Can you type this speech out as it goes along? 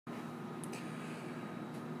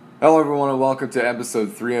Hello everyone and welcome to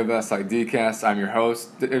episode 3 of SIDcast. I'm your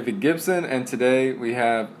host, David Gibson, and today we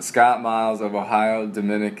have Scott Miles of Ohio,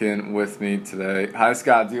 Dominican with me today. Hi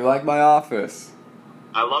Scott, do you like my office?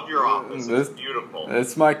 I love your office. It's beautiful.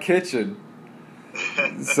 It's my kitchen.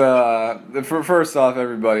 So, first off,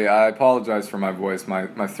 everybody, I apologize for my voice.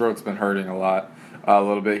 My throat's been hurting a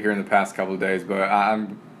little bit here in the past couple of days, but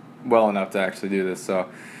I'm well enough to actually do this. So,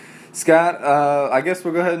 Scott, I guess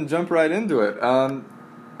we'll go ahead and jump right into it.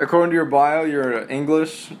 According to your bio, you're an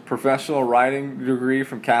English professional writing degree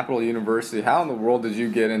from Capital University. How in the world did you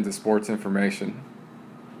get into sports information?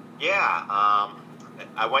 Yeah,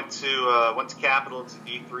 I went to Capital. It's a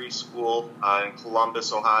D3 school in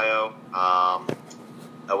Columbus, Ohio.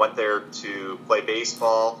 I went there to play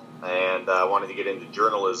baseball, and I wanted to get into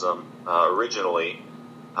journalism originally.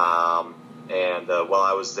 While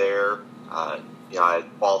I was there, I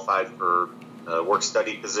qualified for a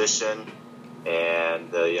work-study position.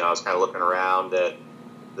 And, I was kind of looking around at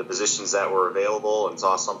the positions that were available and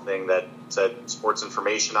saw something that said sports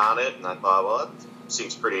information on it. And I thought, well, that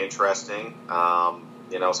seems pretty interesting.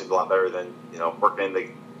 Seems a lot better than, working in the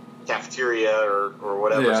cafeteria or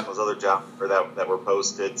whatever, some of those other jobs that were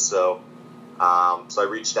posted. So I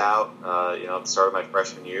reached out, at the start of my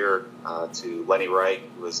freshman year to Lenny Wright,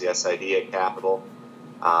 who was the SID at Capital,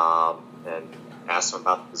 and asked him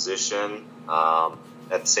about the position.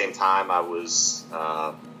 At the same time, I was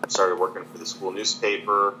started working for the school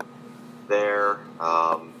newspaper there,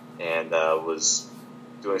 and was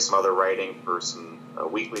doing some other writing for some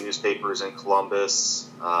weekly newspapers in Columbus,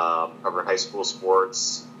 covering high school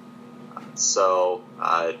sports. So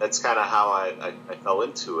that's kind of how I fell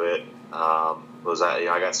into it. I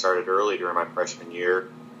got started early during my freshman year.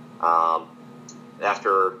 By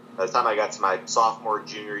the time I got to my sophomore,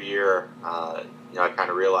 junior year, I kind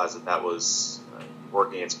of realized that was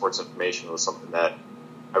working in sports information was something that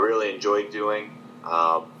I really enjoyed doing.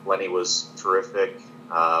 Lenny was terrific.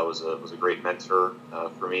 Was a great mentor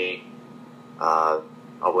for me all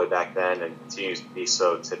the way back then, and continues to be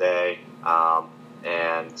so today.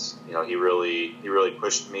 He really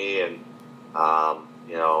pushed me and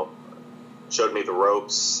showed me the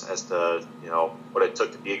ropes as to what it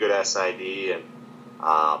took to be a good SID, and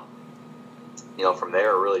from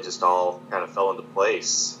there it really just all kind of fell into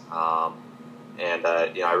place.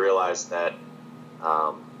 I realized that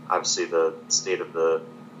obviously the state of the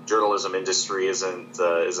journalism industry isn't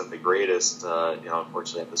the greatest,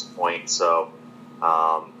 unfortunately at this point. So,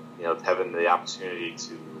 having the opportunity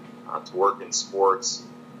to work in sports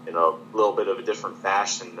in a little bit of a different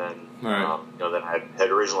fashion than than I had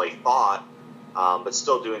originally thought, but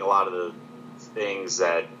still doing a lot of the things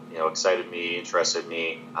that excited me, interested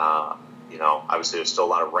me. Obviously there's still a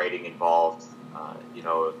lot of writing involved,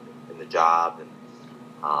 in the job, and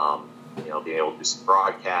being able to do some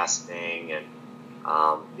broadcasting, and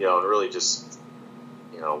really just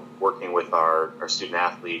working with our student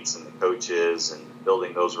athletes and the coaches and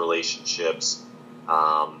building those relationships,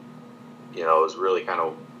 was really kind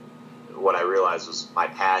of what I realized was my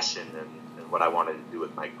passion and what I wanted to do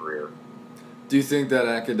with my career. Do you think that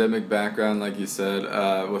academic background, like you said,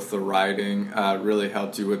 with the writing, really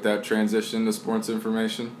helped you with that transition to sports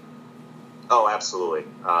information? Oh, absolutely.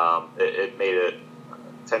 It made it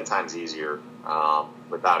 10 times easier,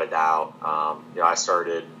 without a doubt. I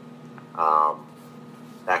started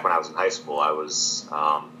back when I was in high school. I was,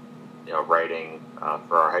 writing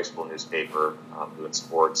for our high school newspaper, doing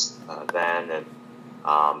sports then, and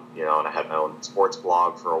I had my own sports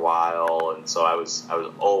blog for a while, and so I was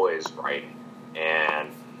always writing,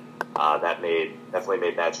 and that definitely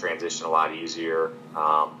made that transition a lot easier.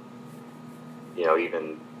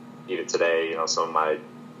 Even today, some of my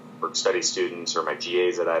work study students or my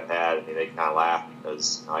GAs that I've had, they kind of laugh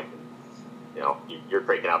because I can, you're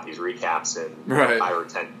cranking out these recaps in 5 or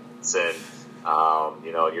 10 minutes, and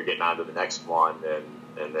you're getting on to the next one,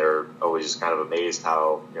 and they're always just kind of amazed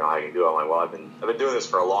how I can do it. I'm like, well, I've been doing this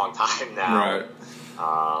for a long time now. Right.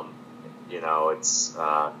 It's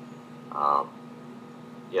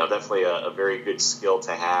definitely a very good skill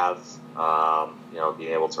to have.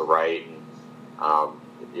 Being able to write, and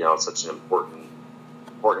it's such an important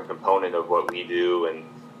component of what we do, and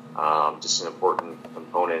just an important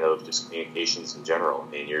component of just communications in general.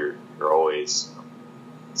 I mean, you're always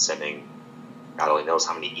sending God only knows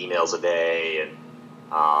how many emails a day, and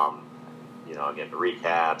again, the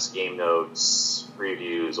recaps, game notes,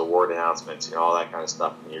 previews, award announcements, all that kind of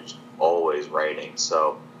stuff, and you're just always writing.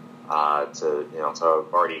 So so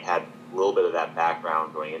I've already had a little bit of that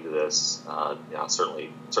background going into this,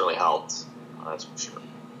 certainly helped. That's for sure.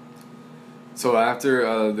 So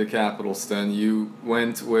after the Capital stint, you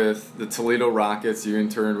went with the Toledo Rockets. You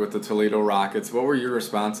interned with the Toledo Rockets. What were your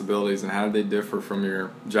responsibilities, and how did they differ from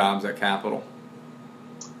your jobs at Capital?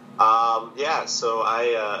 Yeah, so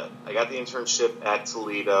I got the internship at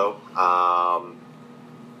Toledo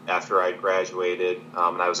after I graduated,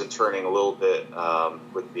 and I was interning a little bit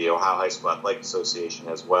with the Ohio High School Athletic Association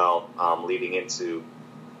as well, leading into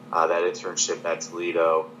that internship at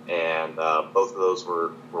Toledo, and both of those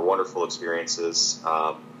were wonderful experiences.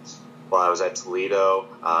 While I was at Toledo,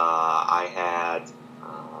 I had,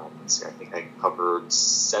 let's see, I think I covered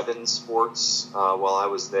 7 sports while I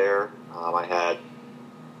was there. I had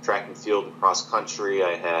track and field and cross country.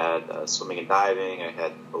 I had swimming and diving. I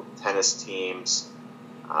had both tennis teams,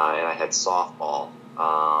 and I had softball.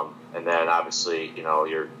 And then obviously,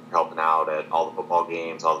 you're helping out at all the football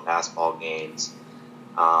games, all the basketball games.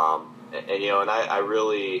 And I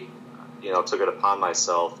really, took it upon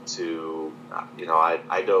myself to,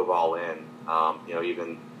 I dove all in.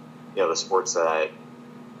 Even, the sports that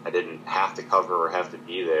I didn't have to cover or have to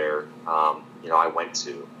be there, I went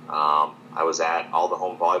to. I was at all the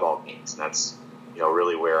home volleyball games, and that's,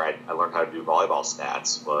 really where I learned how to do volleyball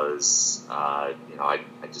stats was, I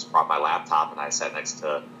just brought my laptop and I sat next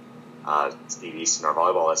to Steve Easton, our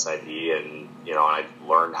volleyball SID, and, I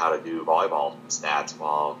learned how to do volleyball stats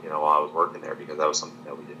while I was working there, because that was something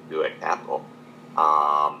that we didn't do at Capital.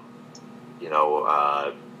 I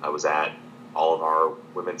was at all of our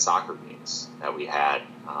women's soccer games that we had,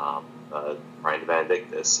 Brian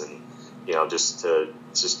Benedictus, and, just to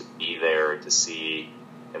be there and to see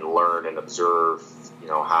and learn and observe,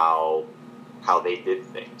 how they did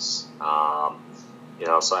things.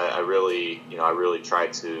 So I really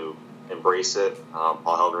tried to embrace it.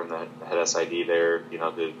 Paul Helgren, the head SID there,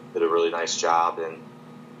 did a really nice job, and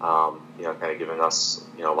kind of giving us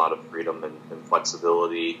a lot of freedom and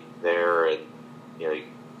flexibility there, and you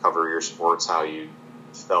cover your sports how you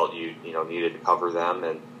felt you needed to cover them,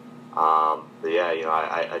 and but yeah,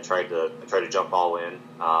 I tried to jump all in,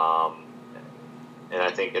 and I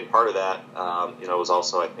think, and part of that was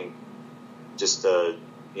also, I think, just to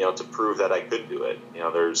prove that I could do it.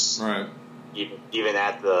 There's Right. Even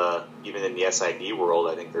in the SID world,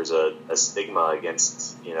 I think there's a stigma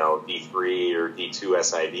against D3 or D2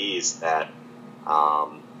 SIDs that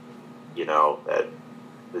that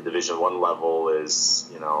the Division I level is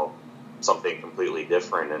something completely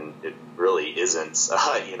different, and it really isn't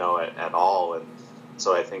at all. And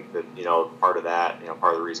so I think that part of that,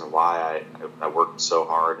 part of the reason why I worked so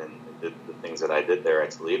hard and did the things that I did there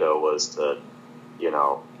at Toledo was to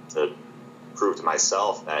prove to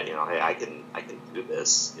myself that hey, I can do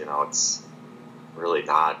this. It's really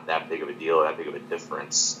not that big of a deal, that big of a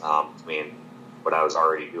difference between what I was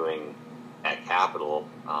already doing at Capital,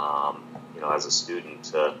 as a student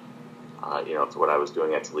to to what I was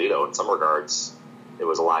doing at Toledo. In some regards, it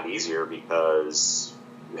was a lot easier because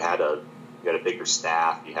you had a bigger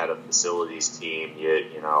staff, you had a facilities team,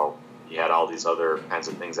 you had all these other kinds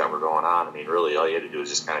of things that were going on. I mean, really, all you had to do was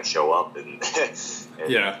just kind of show up and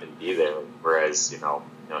and be there. Whereas, here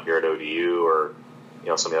at ODU or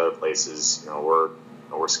some of the other places, we're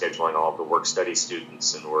scheduling all of the work study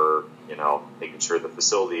students, and we're making sure the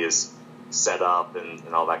facility is set up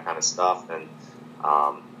and all that kind of stuff. And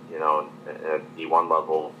at D1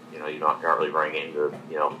 level, you're not really running into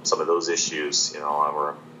some of those issues.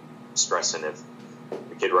 We're stressing if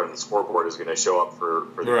the kid running the scoreboard is going to show up for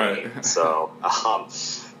the Right. game. So,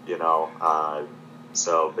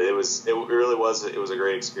 but it was a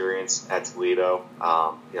great experience at Toledo.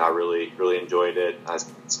 I really enjoyed it. I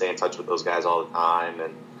stay in touch with those guys all the time,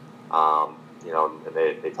 and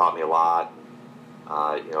they taught me a lot.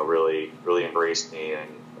 Really embraced me, and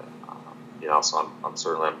so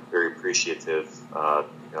I'm very appreciative of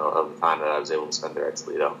the time that I was able to spend there at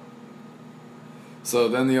Toledo. So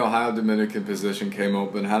then the Ohio Dominican position came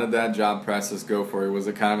open. How did that job process go for you? Was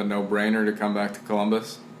it kind of a no-brainer to come back to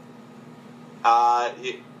Columbus?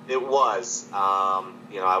 It was.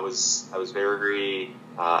 I was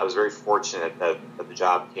very fortunate that the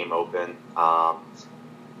job came open. My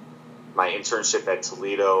internship at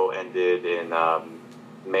Toledo ended in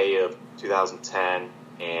May of 2010,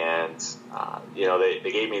 and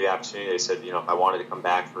they gave me the opportunity. They said, if I wanted to come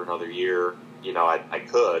back for another year, I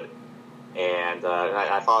could. And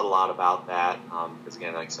I thought a lot about that because,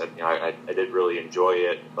 again, like I said, I did really enjoy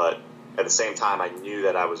it, but at the same time, I knew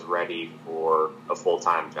that I was ready for a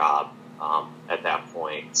full-time job at that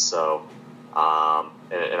point. So,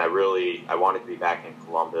 and I wanted to be back in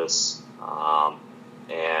Columbus,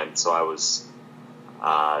 and so I was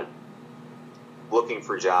looking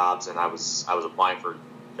for jobs, and I was applying for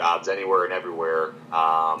jobs anywhere and everywhere.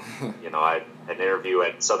 I had an interview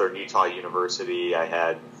at Southern Utah University. I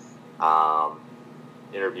had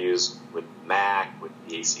interviews with MAC, with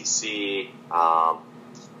the ACC, a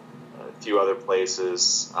few other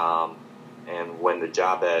places. And when the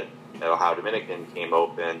job at Ohio Dominican came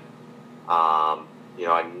open, I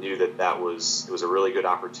knew that it was a really good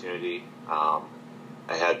opportunity. I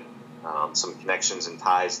had some connections and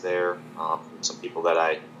ties there from some people that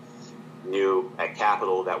I knew at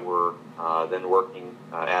Capital that were then working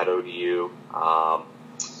at ODU.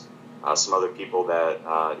 Some other people that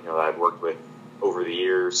that I'd worked with over the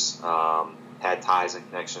years had ties and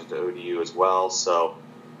connections to ODU as well. So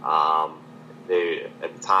at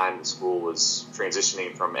the time, the school was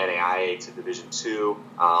transitioning from NAIA to Division II,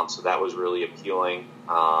 so that was really appealing.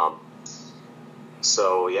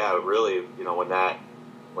 So yeah, really, when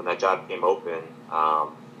that job came open,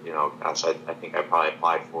 I think I probably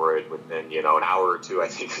applied for it within, an hour or two, I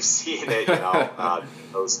think, of seeing it,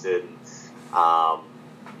 posted.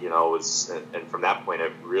 And from that point,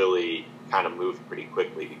 it really kind of moved pretty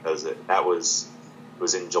quickly because that was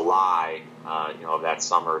in July, of that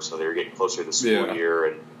summer. So they were getting closer to the school year,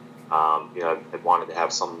 and, I wanted to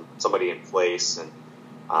have somebody in place. And,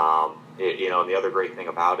 and the other great thing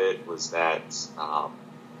about it was that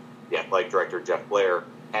the athletic director, Jeff Blair,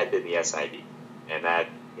 had been the SID. And that,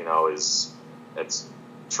 that's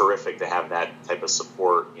terrific to have that type of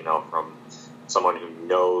support, from someone who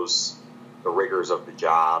knows the rigors of the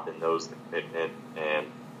job and knows the commitment and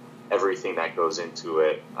everything that goes into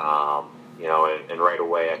it. And right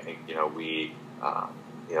away, I think,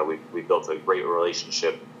 we built a great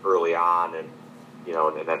relationship early on, and,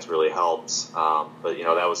 and that's really helped. But,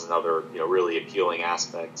 that was another, really appealing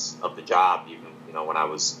aspect of the job, even, when I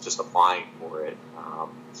was just applying for it,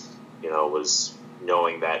 was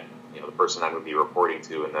knowing that, the person I'm going to be reporting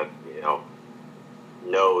to and that,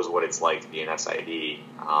 knows what it's like to be an SID,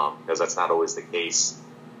 because that's not always the case,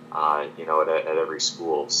 at every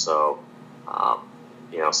school. So,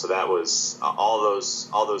 so that was all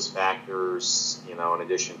those factors, in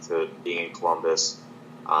addition to being in Columbus,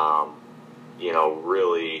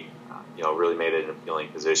 really made it an appealing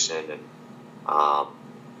position, and,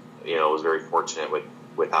 was very fortunate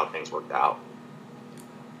with how things worked out.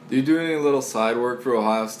 Do you do any little side work for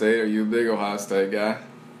Ohio State? Are you a big Ohio State guy?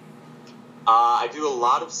 I do a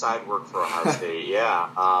lot of side work for Ohio State. Yeah.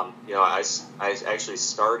 I actually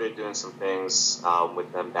started doing some things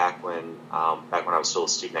with them back when I was still a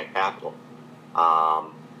student at Capital.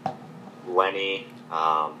 Lenny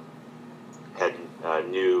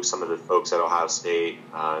knew some of the folks at Ohio State,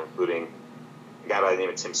 including a guy by the name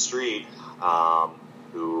of Tim Street,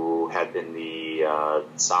 who had been the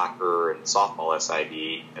soccer and softball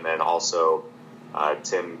SID, and then also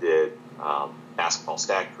Tim did basketball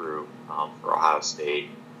stat crew for Ohio State.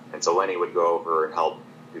 And so Lenny would go over and help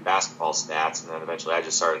do basketball stats, and then eventually I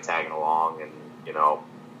just started tagging along, and,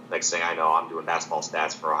 next thing I know, I'm doing basketball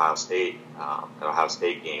stats for Ohio State at Ohio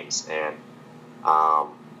State games. And,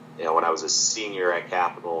 when I was a senior at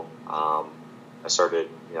Capital, I started,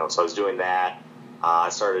 so I was doing that. I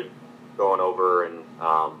started going over and,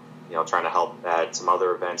 trying to help at some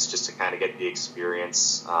other events just to kind of get the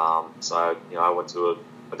experience. So I went to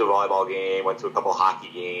a volleyball game, went to a couple hockey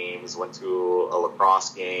games, went to a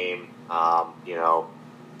lacrosse game,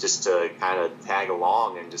 just to kind of tag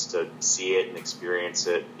along and just to see it and experience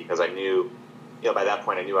it, because I knew, by that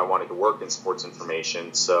point I knew I wanted to work in sports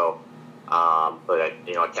information. So, but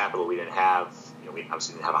at Capital we didn't have, we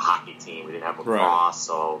obviously didn't have a hockey team, we didn't have lacrosse, right.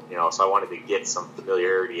 So, so I wanted to get some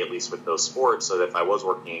familiarity at least with those sports, so that if I was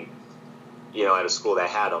working, at a school that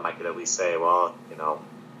had them, I could at least say, well,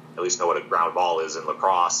 at least know what a ground ball is in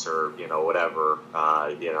lacrosse, or, whatever,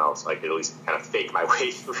 so I could at least kind of fake my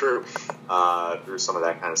way through some of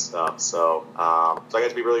that kind of stuff. So, so I got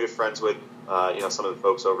to be really good friends with, some of the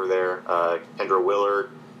folks over there. Kendra Willard,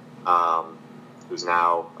 who's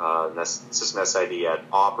now assistant SID at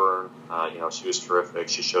Auburn. She was terrific.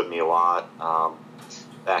 She showed me a lot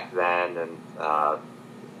back then, and, and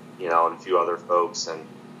a few other folks. And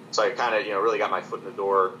so I kind of, really got my foot in the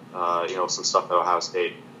door, some stuff at Ohio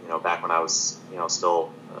State, back when I was,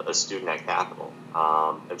 still a student at Capital.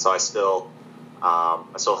 And so I still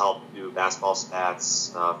help do basketball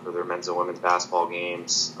stats for their men's and women's basketball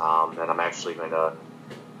games. And I'm actually going to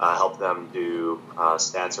help them do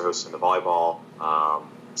stats for hosting the volleyball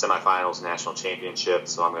semifinals, national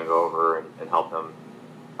championships. So I'm going to go over and help them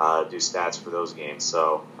do stats for those games.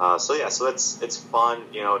 So it's fun.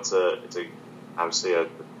 It's obviously a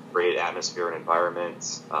great atmosphere and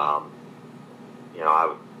environment.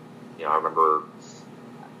 I remember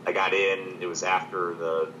I got in. It was after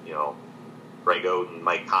the Greg Oden,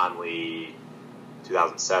 Mike Conley,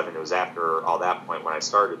 2007. It was after all that point when I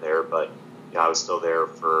started there, but I was still there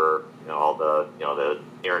for all the the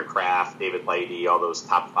Aaron Kraft, David Lighty, all those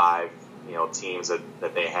top 5 teams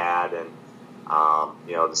that they had, and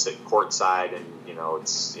to sit courtside, and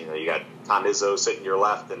it's you got Tom Izzo sitting to your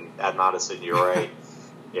left and Admata sitting to your right.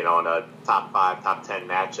 In a top 5, top 10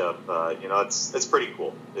 matchup, it's pretty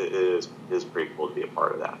cool. It is pretty cool to be a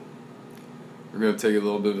part of that. We're going to take a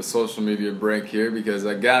little bit of a social media break here because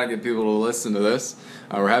I got to get people to listen to this.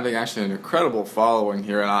 We're having actually an incredible following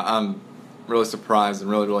here, and I'm really surprised and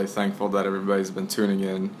really, really thankful that everybody's been tuning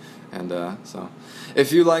in. And so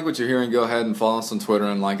if you like what you're hearing, go ahead and follow us on Twitter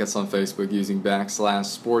and like us on Facebook using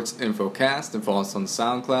 /SportsInfoCast, and follow us on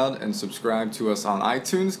SoundCloud and subscribe to us on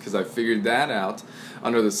iTunes because I figured that out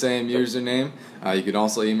under the same username. You can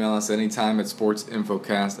also email us anytime at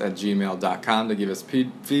sportsinfocast@gmail.com to give us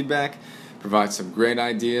feedback, provide some great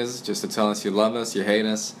ideas, just to tell us you love us, you hate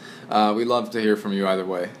us. We'd love to hear from you either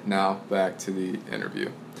way. Now back to the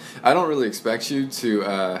interview. I don't really expect you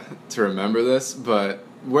to remember this, but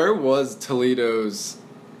where was Toledo's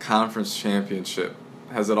conference championship?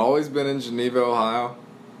 Has it always been in Geneva, Ohio?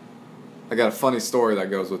 I got a funny story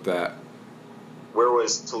that goes with that. Where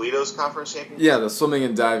was Toledo's conference championship? Yeah, the swimming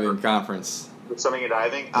and diving conference. The swimming and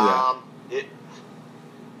diving? Yeah. It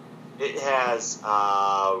has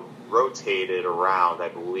rotated around, I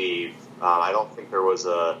believe. I don't think there was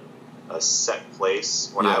a set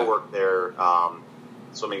place. When I worked there,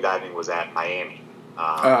 swimming diving was at Miami.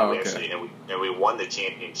 Okay. And we won the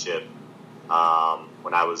championship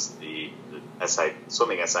when I was the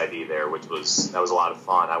swimming SID there, that was a lot of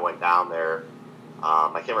fun. I went down there.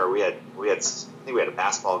 I can't remember. I think we had a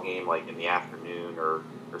basketball game like in the afternoon or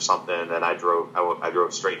something. And then I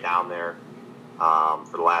drove straight down there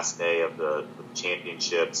for the last day of the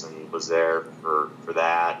championships and was there for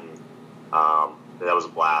that. And that was a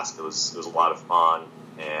blast. It was a lot of fun.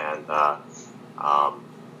 And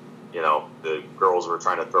the girls were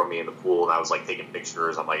trying to throw me in the pool, and I was like taking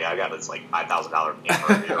pictures. I'm like, I got this like $5,000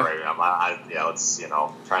 camera here, right? Let's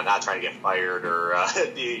not trying to get fired or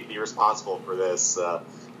be responsible for this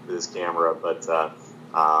camera. But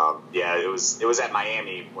it was at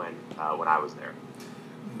Miami when I was there.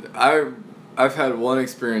 I've had one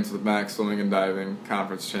experience with Max Swimming and Diving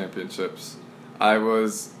Conference Championships. I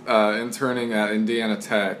was interning at Indiana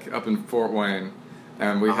Tech up in Fort Wayne.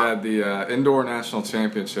 And we had the Indoor National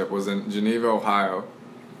Championship was in Geneva, Ohio.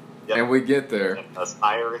 Yep. And we get there. The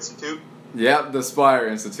Spire Institute? Yep, the Spire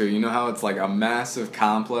Institute. You know how it's like a massive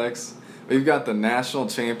complex? We've got the National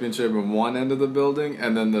Championship in one end of the building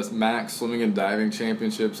and then the Max Swimming and Diving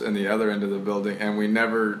Championships in the other end of the building. And we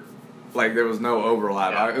never, there was no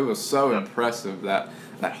overlap. Yeah. It was so impressive, that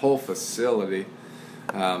whole facility.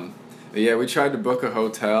 Yeah, we tried to book a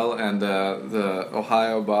hotel, and the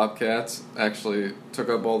Ohio Bobcats actually took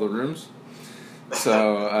up all the rooms.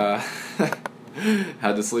 So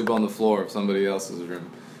had to sleep on the floor of somebody else's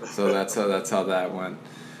room. So that's how that went.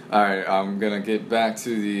 All right, I'm going to get back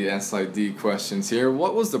to the SID questions here.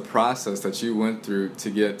 What was the process that you went through to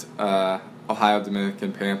get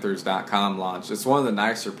OhioDominicanPanthers.com launched? It's one of the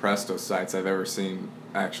nicer Presto sites I've ever seen,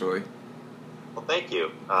 actually. Well, thank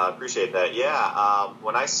you. Appreciate that. Yeah,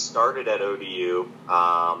 when I started at ODU,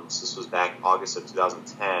 this was back August of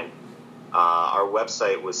 2010, our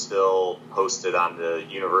website was still hosted on the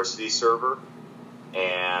university server,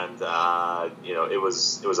 and it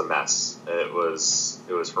was a mess. It was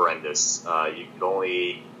horrendous. You could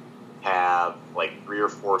only have 3 or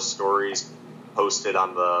 4 stories posted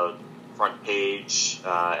on the front page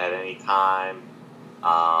at any time.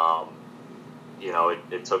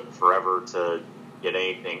 It took forever to get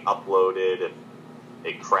anything uploaded.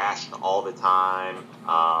 It crashed all the time.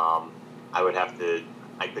 I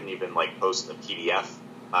couldn't even post a PDF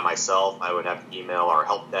by myself. I would have to email our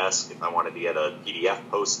help desk if I wanted to get a PDF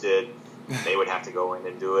posted. They would have to go in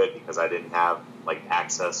and do it because I didn't have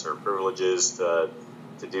access or privileges to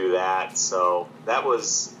do that. So it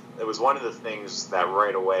was one of the things that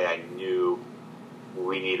right away I knew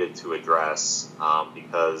we needed to address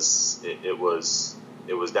because it was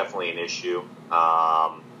definitely an issue.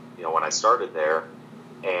 When I started there,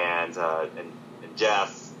 and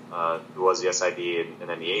Jeff, who was the SID and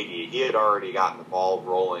then the AD, he had already gotten the ball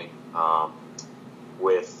rolling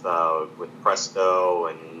with Presto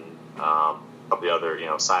and a couple of other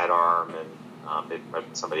Sidearm and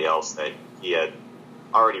somebody else that he had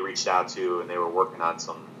already reached out to, and they were working on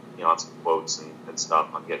some quotes and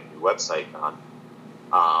stuff on getting a new website done.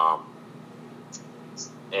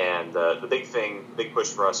 And the big push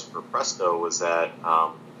for us for Presto was that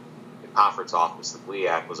the conference office, the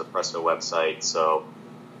GLIAC, was a Presto website. So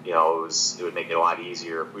it would make it a lot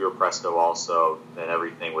easier. If we were Presto also, then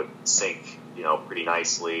everything would sync, pretty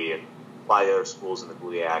nicely. And a lot of the other schools in the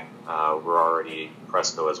GLIAC were already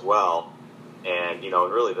Presto as well. And,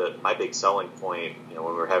 really my big selling point, when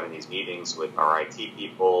we were having these meetings with our IT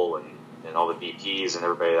people and all the VPs and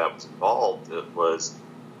everybody that was involved, it was,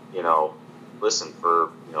 listen,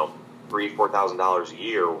 for, $3,000-$4,000 a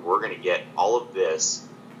year, we're going to get all of this.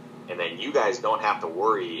 And then you guys don't have to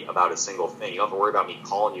worry about a single thing. You don't have to worry about me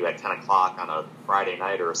calling you at 10 o'clock on a Friday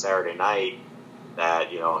night or a Saturday night that,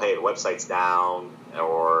 hey, the website's down,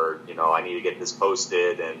 or, I need to get this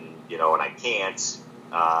posted and, and I can't,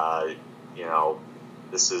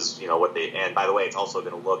 this is, what and by the way, it's also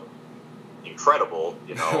going to look incredible,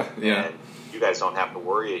 Yeah. And you guys don't have to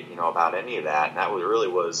worry, about any of that. And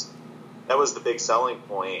that was the big selling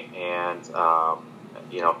point. And,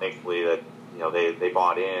 thankfully that, they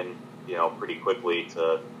bought in, pretty quickly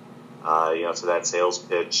to that sales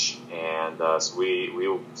pitch. And so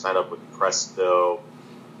we signed up with Presto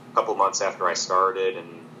a couple months after I started,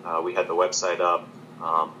 and we had the website up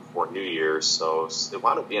for New Year's. So it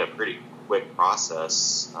wound up being a pretty quick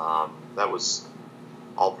process. That was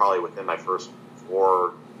all probably within my first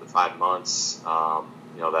 4 to 5 months,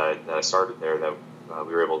 that I started there, that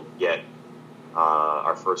we were able to get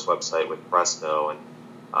our first website with Presto.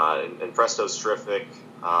 And Presto's terrific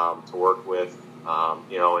to work with,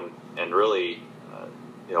 and really,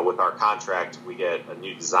 with our contract, we get a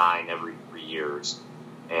new design every 3 years.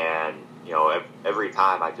 And, every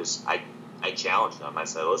time I challenged them. I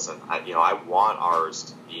said, listen, I want ours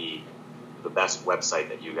to be the best website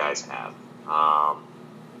that you guys have. I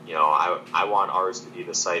want ours to be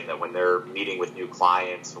the site that when they're meeting with new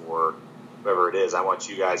clients or whoever it is, I want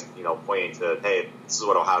you guys, pointing to, hey, this is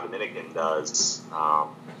what Ohio Dominican does. So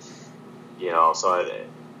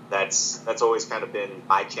that's always kind of been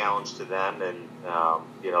my challenge to them, and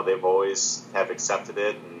they've always have accepted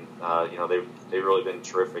it, and they've really been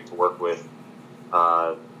terrific to work with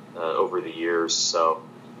over the years. So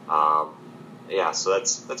so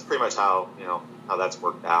that's pretty much how that's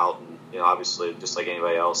worked out. And obviously, just like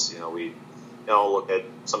anybody else, we look at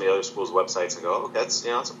some of the other schools' websites and go, oh, that's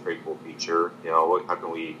a pretty cool feature. How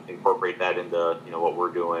can we incorporate that into what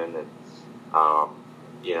we're doing? And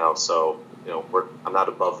so I'm not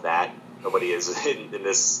above that. Nobody is in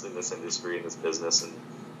this industry, in this business, and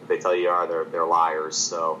if they tell you are, they're liars.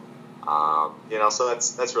 So so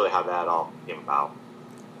that's really how that all came about.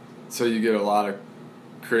 So you get a lot of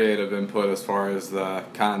creative input as far as the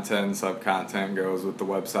content and sub-content goes with the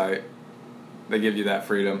website. They give you that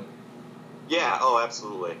freedom. Yeah. Oh,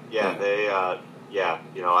 absolutely. Yeah. They. I've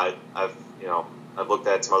looked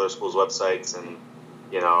at some other schools' websites and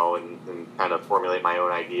and kind of formulate my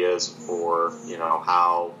own ideas for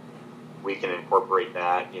how we can incorporate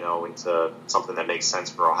that into something that makes sense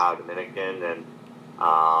for Ohio Dominican. And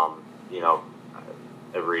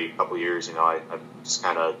every couple of years, I just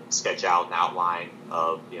kind of sketch out an outline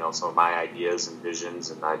of some of my ideas and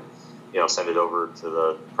visions, and I send it over to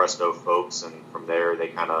the Presto folks, and from there they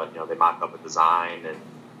kind of they mock up a design, and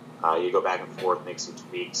you go back and forth, make some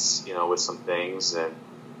tweaks with some things, and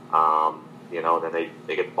then they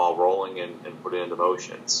get the ball rolling and put it into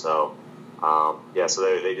motion. So so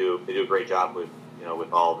they do a great job with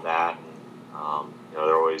with all of that, and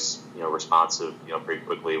they're always responsive pretty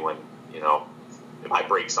quickly when if I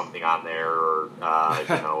break something on there, or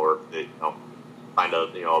or find a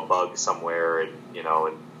bug somewhere, and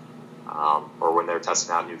or when they're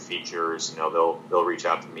testing out new features, they'll reach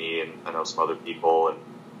out to me, and I know some other people, and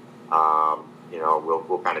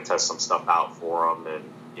we'll kind of test some stuff out for them, and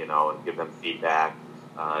and give them feedback,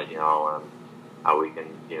 on how we can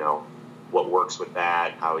what works with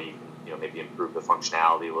that, how you can maybe improve the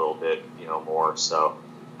functionality a little bit more. So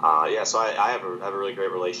so I have a really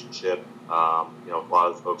great relationship with a lot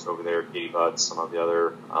of the folks over there, Katie Butts, some of the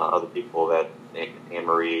other people that Anne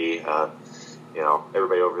Marie,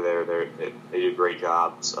 everybody over there, they do a great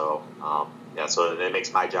job. So so it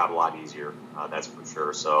makes my job a lot easier. That's for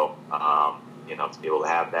sure. So to be able to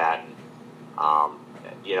have that,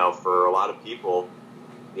 and for a lot of people,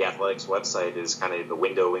 the athletics website is kind of the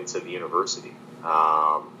window into the university,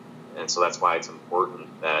 and so that's why it's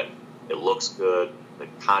important that it looks good. The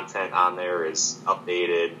content on there is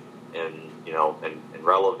updated and and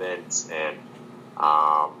relevant, and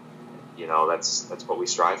that's what we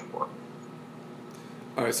strive for.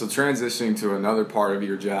 All right, so transitioning to another part of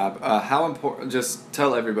your job, how important? Just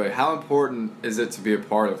tell everybody, how important is it to be a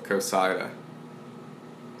part of COSIDA?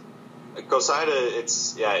 COSIDA,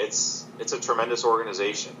 it's a tremendous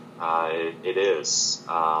organization. It is.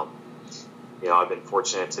 I've been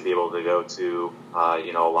fortunate to be able to go to,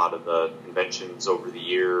 a lot of the conventions over the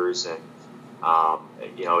years, and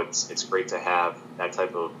it's great to have that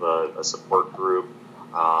type of a support group,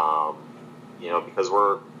 because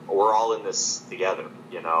we're all in this together.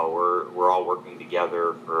 We're all working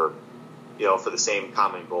together for the same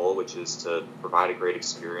common goal, which is to provide a great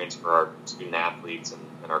experience for our student athletes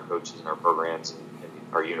and our coaches and our programs and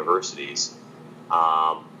our universities.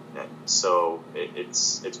 So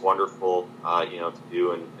it's wonderful, to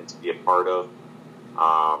do and to be a part of.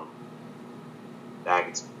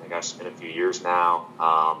 It's been a few years now.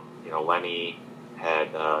 Lenny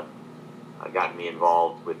had gotten me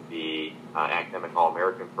involved with the Academic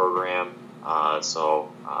All-American program.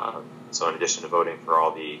 So in addition to voting for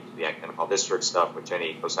all the Academic All-District stuff, which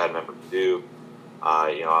any COSIDA member can do,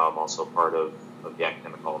 I'm also part of the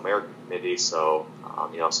Academic All-American Committee. So,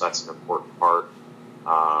 so that's an important part.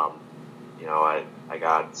 I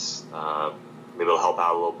got maybe to help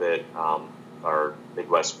out a little bit, our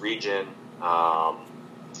Midwest region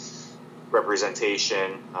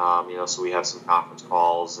representation. So we have some conference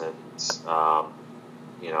calls and,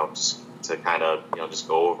 just to kind of, just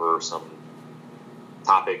go over some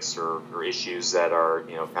topics or issues that are,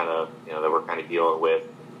 that we're kind of dealing with.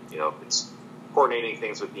 If it's coordinating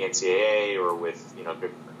things with the NCAA or with,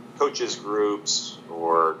 different coaches groups,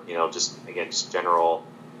 or, just general,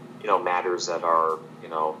 matters that are,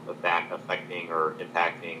 affecting or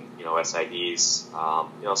impacting, SIDs.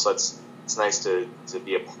 So it's nice to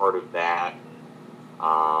be a part of that.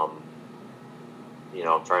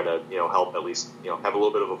 Try to, help at least, have a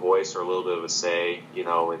little bit of a voice or a little bit of a say,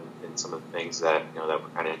 in some of the things that, that we're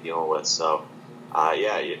kind of dealing with. So,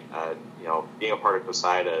 being a part of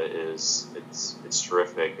COSIDA it's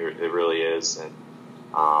terrific. It really is. And,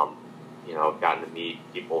 I've gotten to meet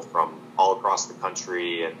people from all across the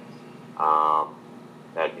country, and,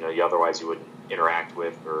 that, you otherwise you wouldn't interact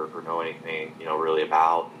with or know anything, really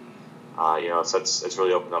about. So it's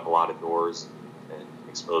really opened up a lot of doors and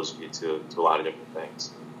exposed you to a lot of different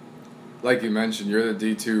things. Like you mentioned, you're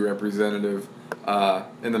the D2 representative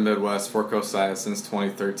in the Midwest for COSIDA since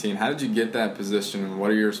 2013. How did you get that position, and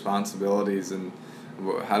what are your responsibilities, and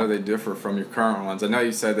how do they differ from your current ones? I know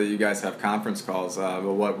you said that you guys have conference calls, but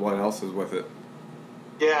what else is with it?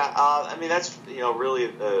 Yeah, that's really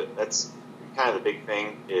that's kind of the big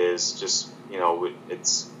thing is just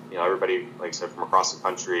it's everybody, like I said, from across the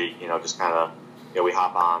country, just kind of we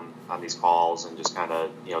hop on these calls and just kind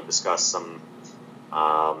of discuss some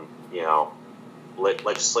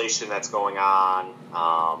legislation that's going on.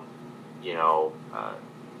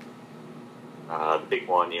 The big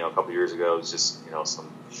one, a couple years ago was just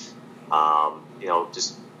some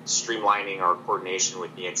just streamlining our coordination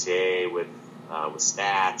with the NCAA with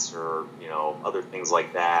stats or other things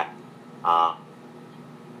like that. That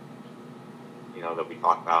we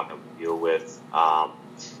talk about and we deal with.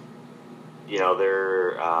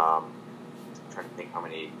 They're I'm trying to think how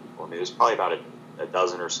many people. There's probably about a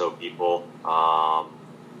dozen or so people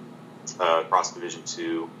across Division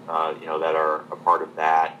II, that are a part of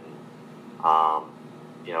that. And,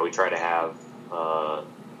 we try to have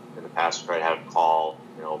in the past we try to have a call,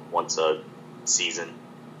 once a season.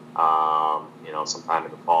 Sometime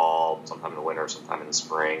in the fall, sometime in the winter, sometime in the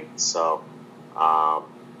spring. So, so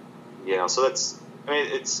that's,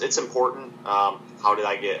 it's important. How did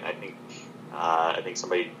I get, I think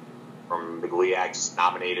somebody from the GLIAC just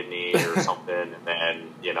nominated me or something. And then,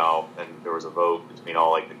 and there was a vote between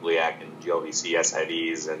all like the GLIAC and GLVC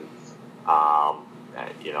SIDs. And,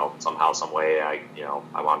 somehow, some way I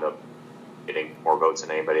wound up getting more votes than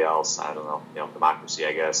anybody else. I don't know, democracy,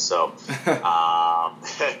 I guess. So,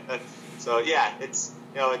 so yeah, it's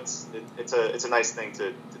a nice thing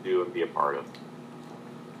to do and be a part of.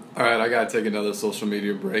 All right, I got to take another social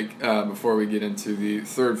media break before we get into the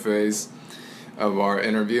third phase of our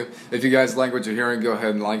interview. If you guys like what you're hearing, go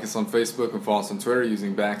ahead and like us on Facebook and follow us on Twitter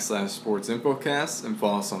using /SportsInfoCast, and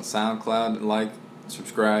follow us on SoundCloud, like,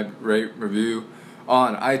 subscribe, rate, review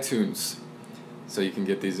on iTunes so you can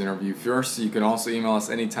get these interviews first. You can also email us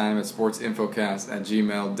anytime at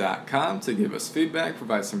sportsinfocast@gmail.com to give us feedback,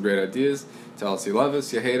 provide some great ideas, tell us you love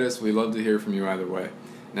us, you hate us. We love to hear from you either way.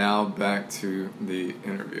 Now back to the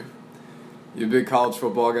interview. You a big college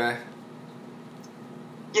football guy?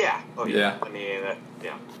 Yeah. Oh yeah.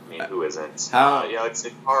 Who isn't? How? It's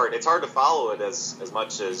hard. It's hard to follow it as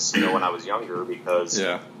much as when I was younger because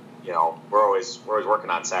we're always working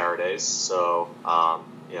on Saturdays, so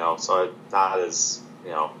so I'm not as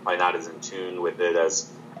probably not as in tune with it as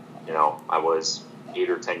I was 8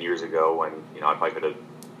 or 10 years ago when I probably could have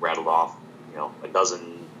rattled off a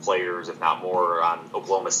dozen players, if not more, on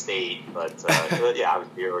Oklahoma State. But yeah,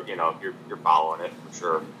 you're following it for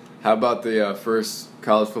sure. How about the first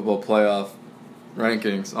college football playoff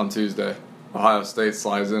rankings on Tuesday? Ohio State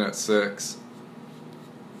slides in at 6.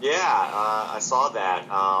 Yeah, I saw that.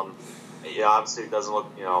 Obviously it doesn't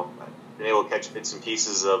look, been able to catch bits and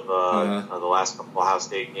pieces of the last couple Ohio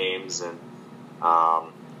State games, and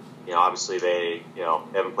obviously they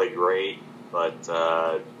haven't played great, but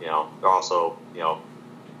they're also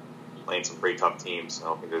playing some pretty tough teams. I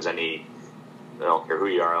don't think there's any. I don't care who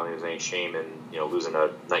you are. I don't think there's any shame in losing a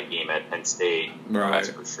night game at Penn State. Right. That's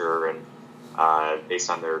for sure. And based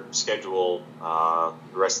on their schedule, the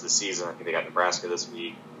rest of the season, I think they got Nebraska this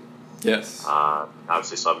week. Yes.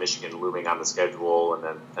 Obviously, saw Michigan looming on the schedule, and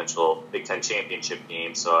then potential Big Ten championship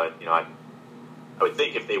game. So, I would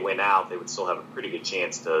think if they win out, they would still have a pretty good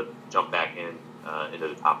chance to jump back into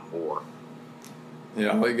the top 4.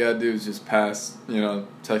 Yeah, all you gotta do is just pass,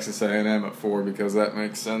 Texas A&M at 4, because that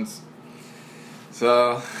makes sense.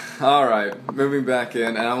 So, all right, moving back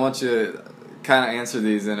in, and I want you to kind of answer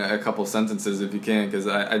these in a couple sentences if you can, because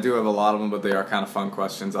I do have a lot of them, but they are kind of fun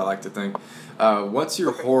questions, I like to think. What's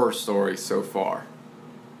your horror story so far?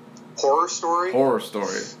 Horror story? Horror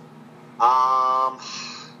story. Wow.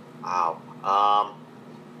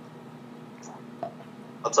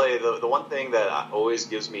 I'll tell you, the one thing that always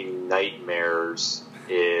gives me nightmares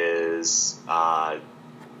is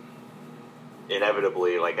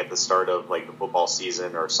inevitably, like at the start of like the football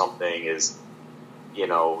season or something, is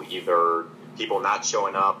either people not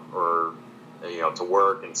showing up or to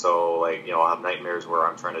work, and so like I'll have nightmares where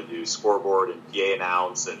I'm trying to do scoreboard and PA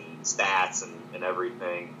announce and stats and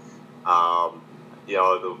everything.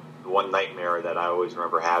 The one nightmare that I always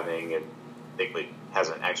remember having, and thankfully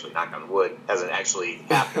hasn't actually, knock on wood, hasn't actually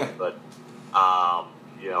happened, but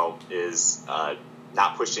is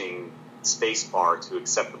not pushing space bar to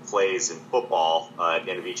accept the plays in football at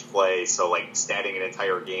the end of each play. So like statting an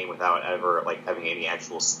entire game without ever like having any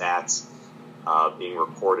actual stats being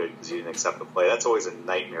recorded because you didn't accept the play. That's always a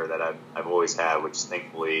nightmare that I've always had, which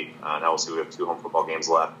thankfully now we'll see, we have 2 home football games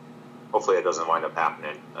left. Hopefully it doesn't wind up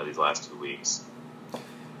happening these last 2 weeks.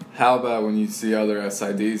 How about when you see other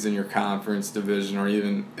SIDs in your conference division or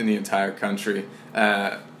even in the entire country,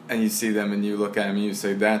 and you see them and you look at them and you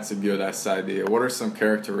say, that's a good SID? What are some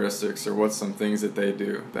characteristics or what's some things that they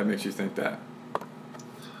do that makes you think that?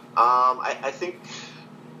 I think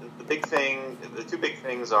the 2 big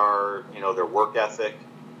things are, their work ethic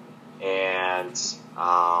and,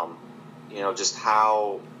 just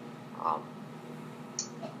how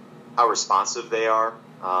responsive they are.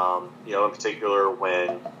 In particular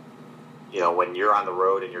when you're on the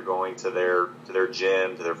road and you're going to their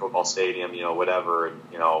gym, to their football stadium, whatever, and,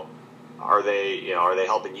 are they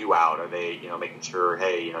helping you out? Are they, making sure,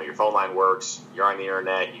 hey, your phone line works, you're on the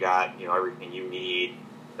internet, you got, everything you need,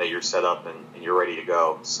 that you're set up and you're ready to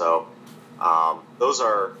go. So, those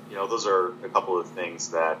are a couple of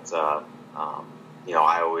things that,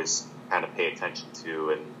 I always kind of pay attention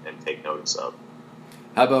to and take notice of.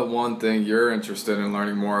 How about one thing you're interested in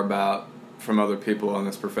learning more about from other people in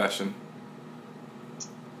this profession?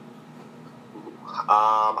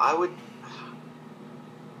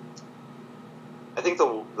 I think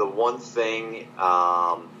the one thing,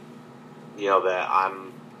 that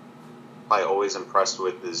I'm probably always impressed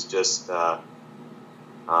with is just, or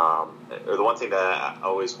the one thing that I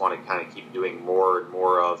always want to kind of keep doing more and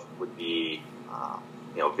more of would be,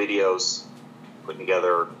 videos, putting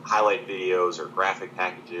together highlight videos or graphic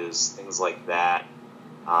packages, things like that,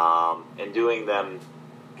 and doing them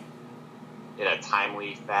in a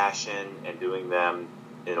timely fashion and doing them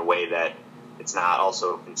in a way that it's not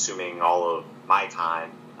also consuming all of my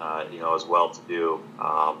time, as well to do.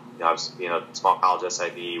 Obviously being a small college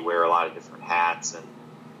SID, wear a lot of different hats, and,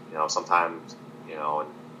 sometimes,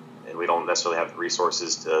 and we don't necessarily have the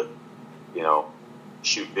resources to,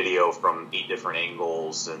 shoot video from 8 different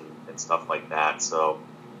angles and stuff like that. So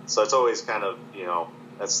it's always kind of,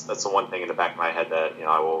 that's the one thing in the back of my head that,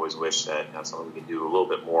 I will always wish that something we could do a little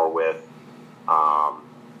bit more with.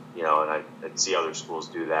 And I'd see other schools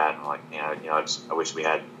do that. I'm like, I wish we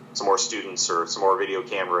had some more students or some more video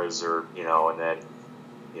cameras or, and then,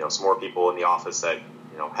 some more people in the office that,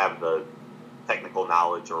 have the technical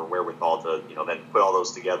knowledge or wherewithal to, then put all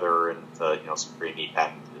those together into, some pretty neat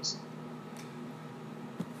packages.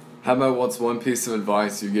 How about what's one piece of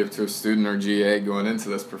advice you give to a student or GA going into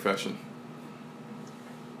this profession?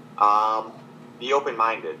 Be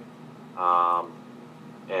open-minded.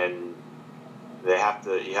 And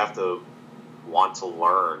you have to want to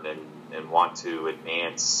learn and want to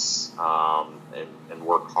advance, and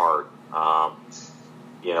work hard.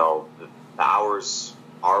 The hours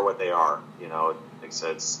are what they are. Like I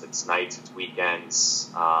said, it's nights, it's weekends.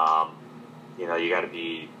 You got to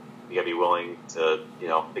be willing to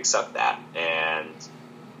accept that, and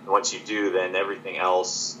once you do, then everything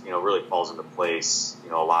else really falls into place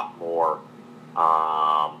a lot more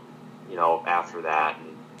after that.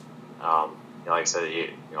 And like I said,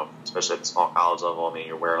 especially at the small college level, I mean,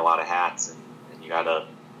 you're wearing a lot of hats, and you gotta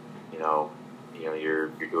you're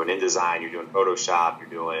doing InDesign, you're doing Photoshop, you're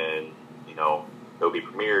doing Adobe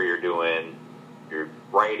Premiere, you're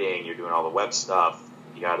writing, you're doing all the web stuff.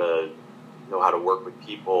 You gotta know how to work with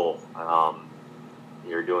people.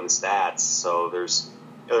 You're doing the stats, so there's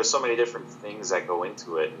so many different things that go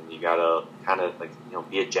into it, and you gotta kind of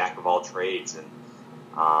be a jack of all trades, and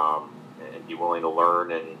be willing to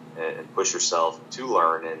learn and push yourself to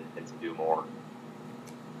learn and to do more.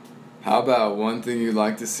 How about one thing you'd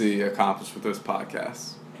like to see accomplished with this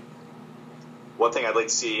podcast? One thing I'd like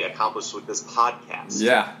to see accomplished with this podcast?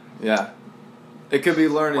 Yeah. It could be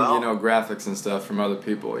learning, graphics and stuff from other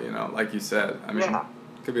people, like you said. I mean,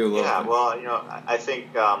 it could be a little thing. Well,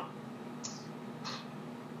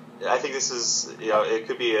 I think this is, it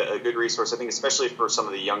could be a good resource. I think especially for some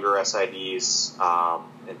of the younger SIDs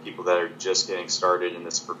and people that are just getting started in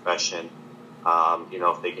this profession.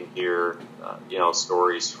 If they can hear,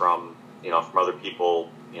 stories from other people,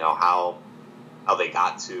 how they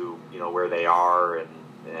got to, where they are, and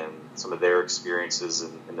some of their experiences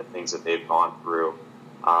and the things that they've gone through.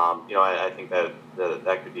 I think that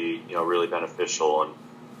could be, really beneficial. And,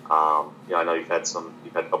 I know you've had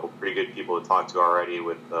a couple pretty good people to talk to already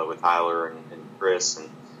with Tyler and Chris, and,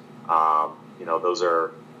 those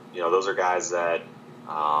are guys that,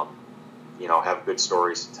 have good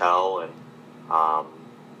stories to tell, and,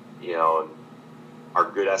 are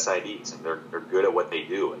good SIDs, and they're good at what they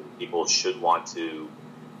do, and people should want to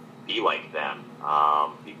be like them,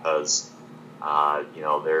 because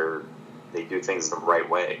they do things the right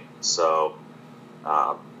way. So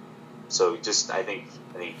just I think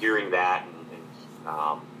hearing that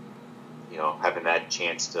and having that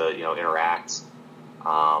chance to interact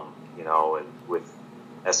and with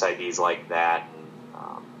SIDs like that, and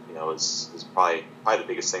is probably the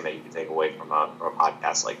biggest thing that you can take away from a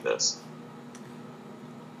podcast like this.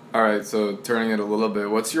 All right, so turning it a little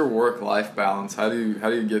bit, what's your work-life balance? How do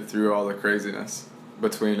you get through all the craziness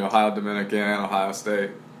between Ohio Dominican and Ohio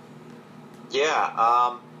State?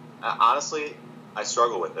 Yeah, honestly, I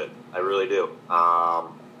struggle with it. I really do.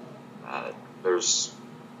 There's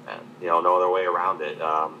no other way around it.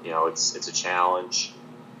 It's a challenge.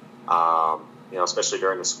 Especially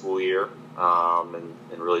during the school year, and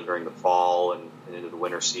really during the fall and into the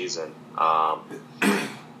winter season.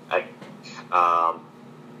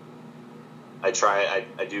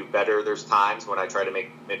 I do better. There's times when I try to make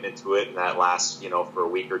a commitment to it, and that lasts, for a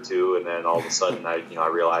week or two, and then all of a sudden I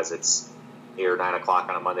realize it's 8 or 9 o'clock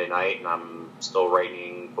on a Monday night, and I'm still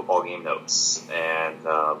writing football game notes, and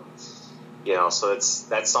so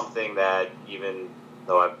that's something that, even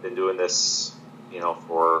though I've been doing this,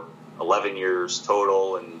 for 11 years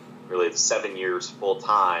total, and really it's 7 years full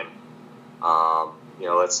time,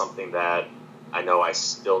 that's something that I know I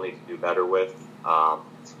still need to do better with.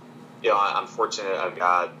 I'm fortunate. I've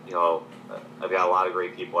got a lot of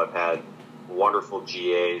great people. I've had wonderful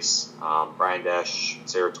GAs, Brian Desch,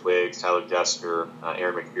 Sarah Twiggs, Tyler Jester,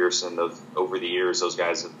 Aaron McPherson. Over the years, those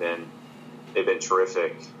guys they've been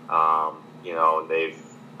terrific. And they've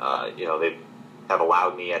have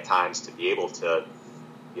allowed me at times to be able to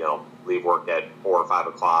leave work at 4 or 5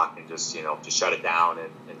 o'clock and just shut it down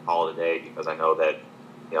and call it a day, because I know that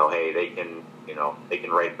hey, they can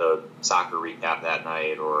write the soccer recap that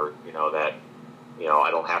night, or that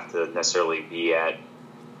I don't have to necessarily be at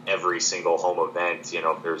every single home event.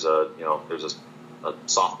 If there's a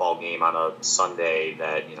softball game on a Sunday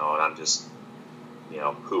that and I'm just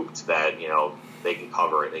pooped, that they can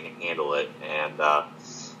cover it, they can handle it, and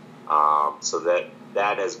so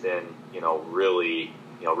that has been really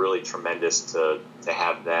tremendous to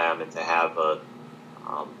have them, and to have a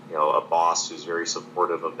boss who's very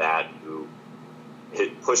supportive of that, who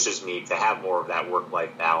it pushes me to have more of that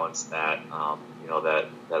work-life balance that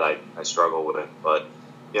that I struggle with. But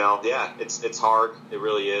it's hard. It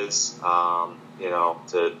really is.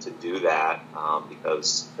 To do that,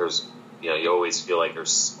 because there's you always feel like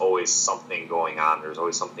there's always something going on. There's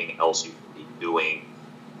always something else you could be doing.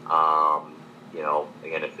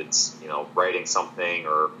 Again, if it's writing something,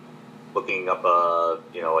 or looking up a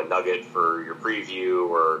nugget for your preview,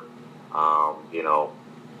 or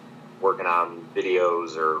working on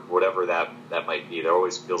videos, or whatever that might be, there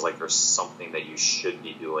always feels like there's something that you should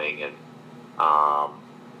be doing, and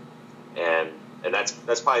And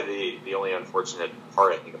that's probably the only unfortunate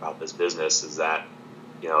part I think about this business is that,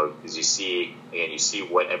 because you see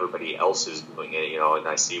what everybody else is doing, and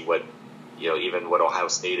I see what, even what Ohio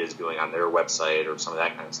State is doing on their website or some of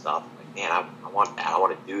that kind of stuff. Like, man, I want that. I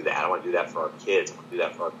want to do that. I want to do that for our kids. I want to do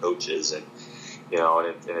that for our coaches. And,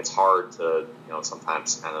 and it's hard to,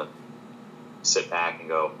 sometimes kind of sit back and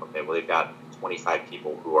go, okay, well, they've got 25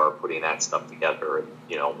 people who are putting that stuff together, and,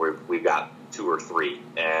 we've got 2 or 3.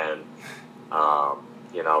 And,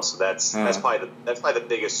 so that's probably the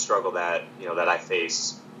biggest struggle that, that I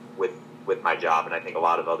face with my job. And I think a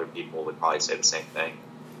lot of other people would probably say the same thing.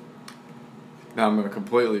 Now I'm going to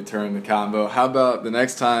completely turn the combo. How about the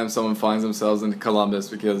next time someone finds themselves in Columbus,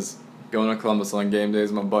 because going to Columbus on game day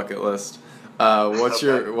is my bucket list. What's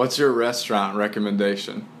your restaurant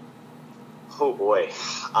recommendation? Oh boy.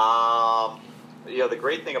 The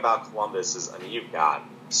great thing about Columbus is, you've got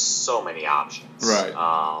so many options. Right.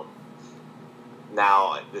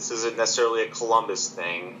 Now, this isn't necessarily a Columbus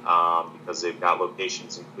thing, because they've got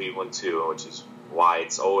locations in Cleveland too, which is why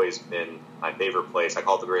it's always been my favorite place. I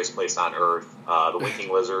call it the greatest place on earth. The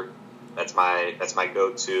Winking Lizard, that's my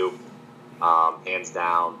go-to, hands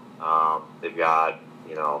down. They've got,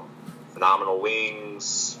 phenomenal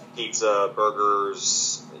wings, pizza,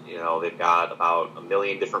 burgers. They've got about 1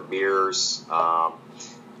 million different beers.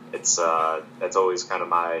 That's always kind of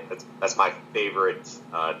that's my favorite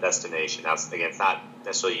destination. Now, again, it's not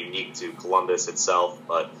necessarily unique to Columbus itself,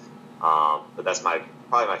 but that's probably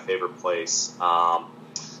my favorite place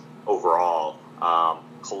overall.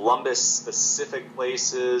 Columbus specific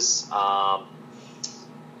places,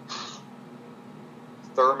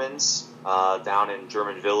 Thurman's down in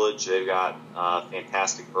German Village. They've got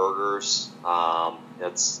fantastic burgers.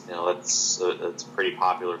 That's a pretty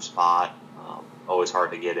popular spot. Always hard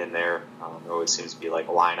to get in there. There always seems to be like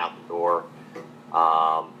a line out the door.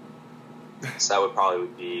 So that probably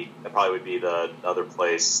would be the other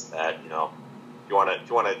place that, if you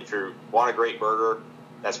want a great burger,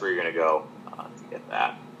 that's where you're going to go to get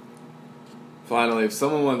that. Finally, if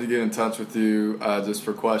someone wanted to get in touch with you just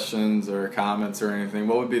for questions or comments or anything,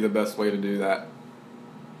 what would be the best way to do that?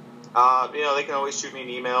 They can always shoot me an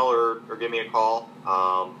email or give me a call.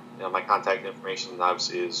 My contact information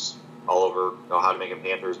obviously is all over,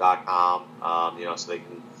 howtomakeitpanthers.com. So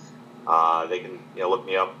they can look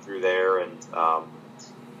me up through there, and I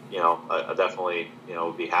definitely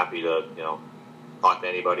would be happy to talk to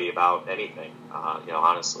anybody about anything.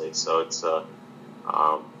 Honestly. So it's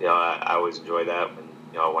I always enjoy that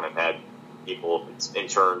when I've had people, if it's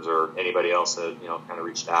interns or anybody else that kind of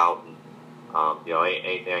reached out, and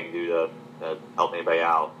anything I can do to help anybody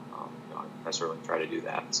out, I certainly try to do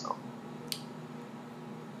that. So.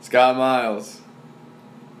 Scott Miles,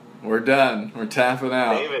 we're done. We're tapping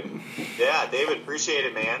out. David, appreciate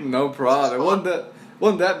it, man. No problem. It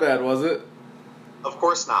wasn't that bad, was it? Of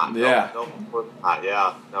course not. Yeah. No, of course not.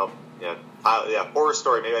 Yeah. No. Yeah. Tyler, horror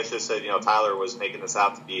story. Maybe I should have said, Tyler was making this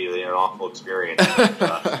out to be an awful experience.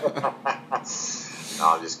 No,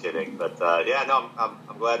 I'm just kidding. But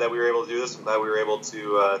I'm glad that we were able to do this. I'm glad we were able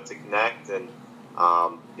to connect, and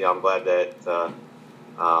I'm glad that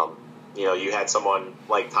you had someone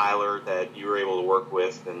like Tyler that you were able to work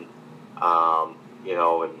with, and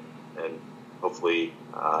and hopefully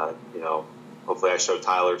hopefully I showed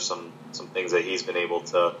Tyler some things that he's been able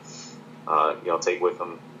to take with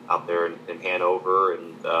him out there in Hanover,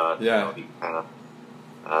 and he kind of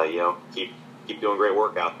keep doing great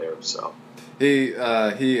work out there. So he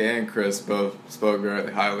and Chris both spoke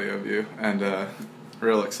very highly of you, and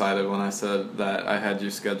real excited when I said that I had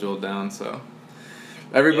you scheduled down. So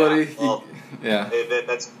everybody,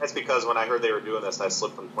 that's because when I heard they were doing this, I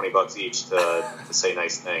slipped them $20 each to say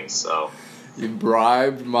nice things. So you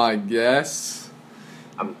bribed my guests.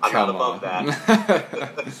 I'm not above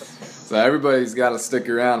that. So everybody's got to stick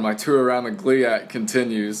around. My tour around the GLIAC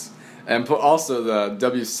continues. And also the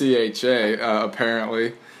WCHA,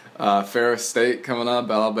 apparently. Ferris State coming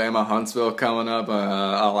up, Alabama, Huntsville coming up,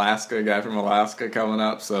 Alaska, a guy from Alaska coming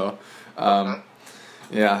up. So, a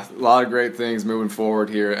lot of great things moving forward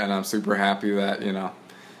here. And I'm super happy that,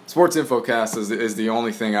 Sports Infocast is the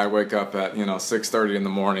only thing I wake up at 6:30 in the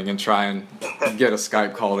morning and try and get a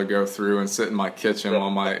Skype call to go through and sit in my kitchen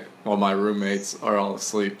while my roommates are all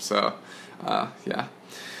asleep. So I'm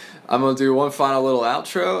gonna do one final little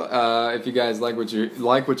outro. If you guys like what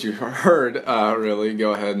you heard, really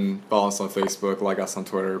go ahead and follow us on Facebook, like us on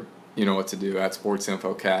Twitter. You know what to do at Sports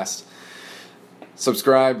Infocast.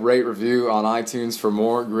 Subscribe, rate, review on iTunes for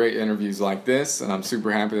more great interviews like this. And I'm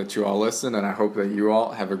super happy that you all listen, and I hope that you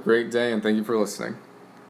all have a great day, and thank you for listening.